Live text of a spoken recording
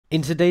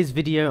In today's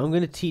video, I'm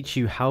going to teach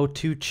you how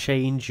to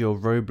change your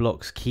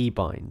Roblox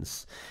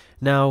keybinds.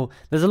 Now,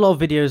 there's a lot of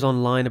videos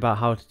online about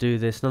how to do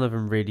this. None of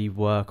them really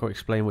work or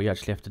explain what you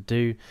actually have to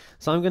do.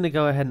 So I'm going to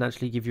go ahead and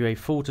actually give you a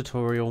full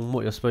tutorial on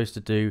what you're supposed to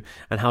do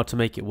and how to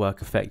make it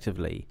work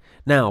effectively.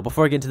 Now,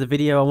 before I get into the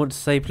video, I want to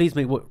say please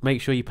make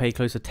sure you pay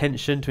close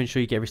attention to ensure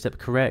you get every step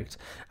correct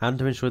and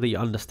to ensure that you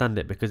understand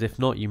it, because if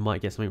not, you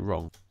might get something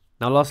wrong.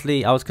 Now,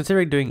 lastly, I was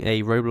considering doing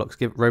a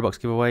Roblox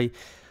giveaway.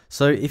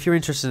 So if you're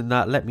interested in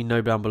that, let me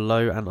know down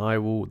below and I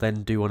will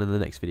then do one in the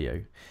next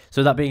video.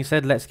 So that being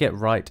said, let's get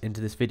right into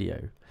this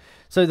video.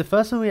 So the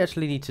first thing we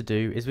actually need to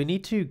do is we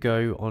need to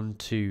go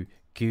onto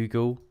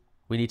Google.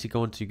 We need to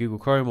go onto Google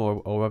Chrome or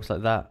a website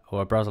like that,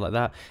 or a browser like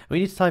that. And we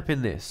need to type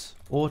in this,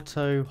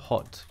 auto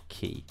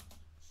hotkey.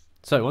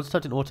 So once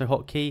typed in auto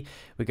hotkey,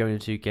 we're going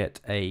to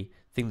get a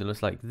thing that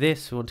looks like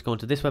this. We want to go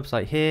onto this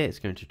website here. It's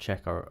going to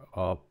check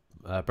our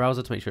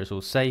browser to make sure it's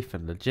all safe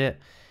and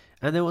legit.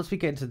 And then once we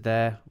get into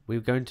there,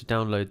 we're going to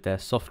download their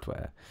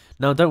software.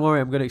 Now, don't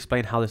worry, I'm going to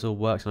explain how this all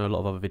works. I know a lot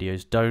of other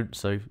videos don't,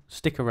 so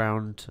stick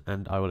around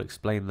and I will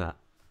explain that.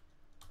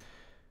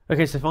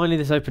 Okay, so finally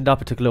this opened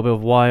up. It took a little bit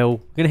of a while.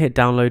 I'm going to hit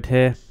download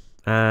here,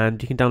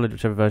 and you can download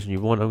whichever version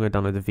you want. I'm going to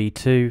download the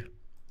V2.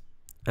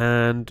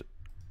 And,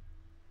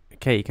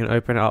 okay, you can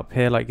open it up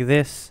here like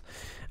this.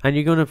 And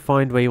you're going to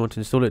find where you want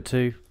to install it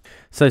to.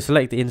 So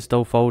select the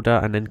install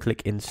folder and then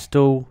click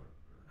install.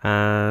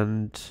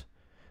 And...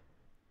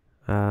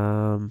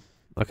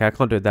 okay, I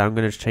can't do it there. I'm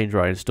going to just change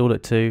where I install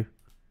it to.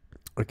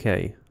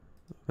 Okay,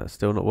 that's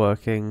still not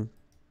working.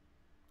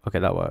 Okay,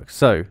 that works.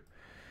 So,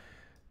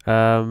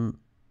 okay,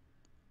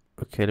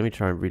 let me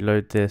try and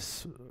reload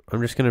this.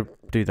 I'm just going to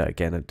do that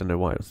again. I don't know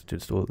why it was to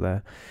install it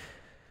there.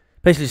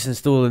 Basically, just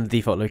install in the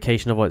default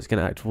location, otherwise it's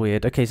going to act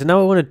weird. Okay, so now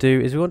what we want to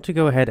do is we want to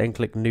go ahead and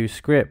click new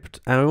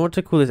script, and we want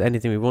to call this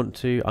anything we want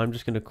to. I'm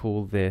just going to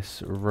call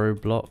this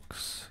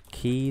Roblox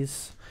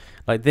Keys.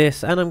 Like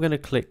this, and I'm going to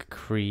click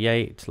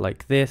create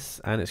like this,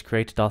 and it's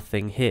created our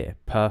thing here.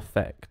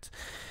 Perfect.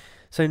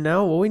 So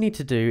now what we need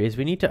to do is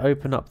we need to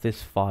open up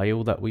this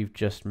file that we've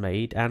just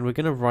made, and we're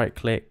going to right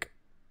click,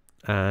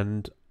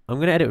 and I'm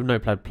going to edit with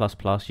Notepad++.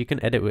 You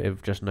can edit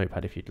with just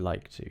Notepad if you'd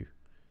like to.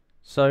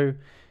 So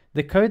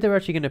the code that we're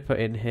actually going to put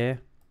in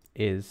here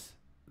is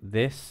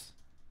this.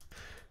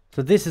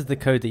 So this is the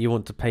code that you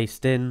want to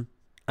paste in,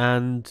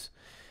 and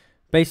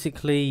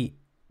basically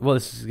what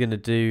this is going to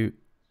do,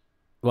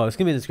 well, it's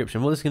going to be in the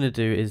description. What it's going to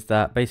do is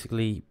that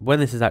basically when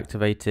this is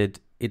activated,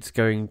 it's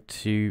going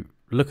to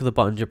look at the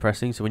buttons you're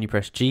pressing. So when you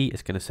press G,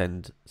 it's going to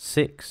send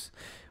 6.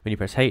 When you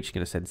press H, it's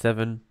going to send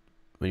 7.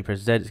 When you press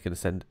Z, it's going to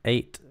send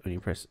 8. When you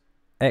press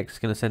X, it's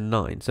going to send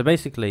 9. So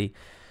basically,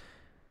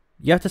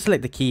 you have to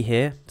select the key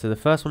here. So the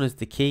first one is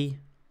the key.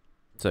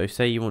 So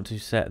say you want to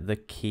set the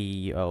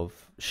key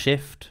of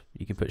shift,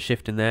 you can put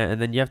shift in there, and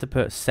then you have to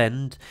put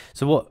send.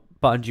 So what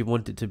button do you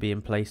want it to be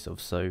in place of?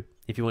 So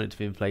if you want it to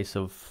be in place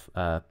of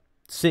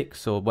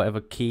 6 or whatever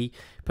key,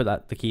 put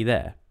the key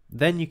there.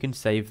 Then you can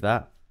save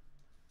that.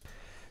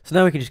 So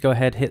now we can just go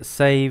ahead, hit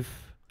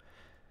save,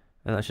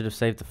 and that should have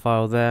saved the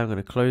file there. I'm going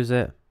to close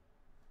it,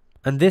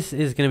 and this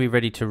is going to be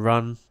ready to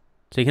run.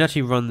 So you can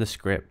actually run the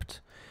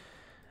script,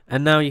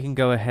 and now you can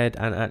go ahead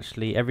and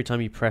actually every time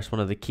you press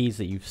one of the keys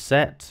that you've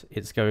set,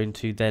 it's going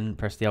to then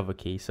press the other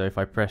key. So if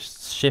I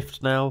press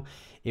shift now,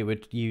 it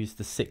would use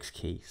the 6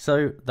 key.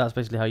 So that's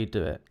basically how you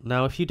do it.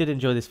 Now, if you did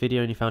enjoy this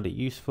video and you found it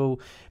useful,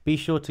 be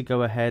sure to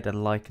go ahead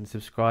and like and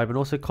subscribe, and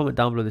also comment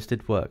down below this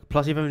did work.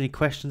 Plus, if you have any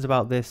questions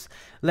about this,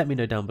 let me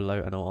know down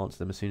below and I'll answer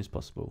them as soon as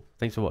possible.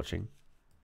 Thanks for watching.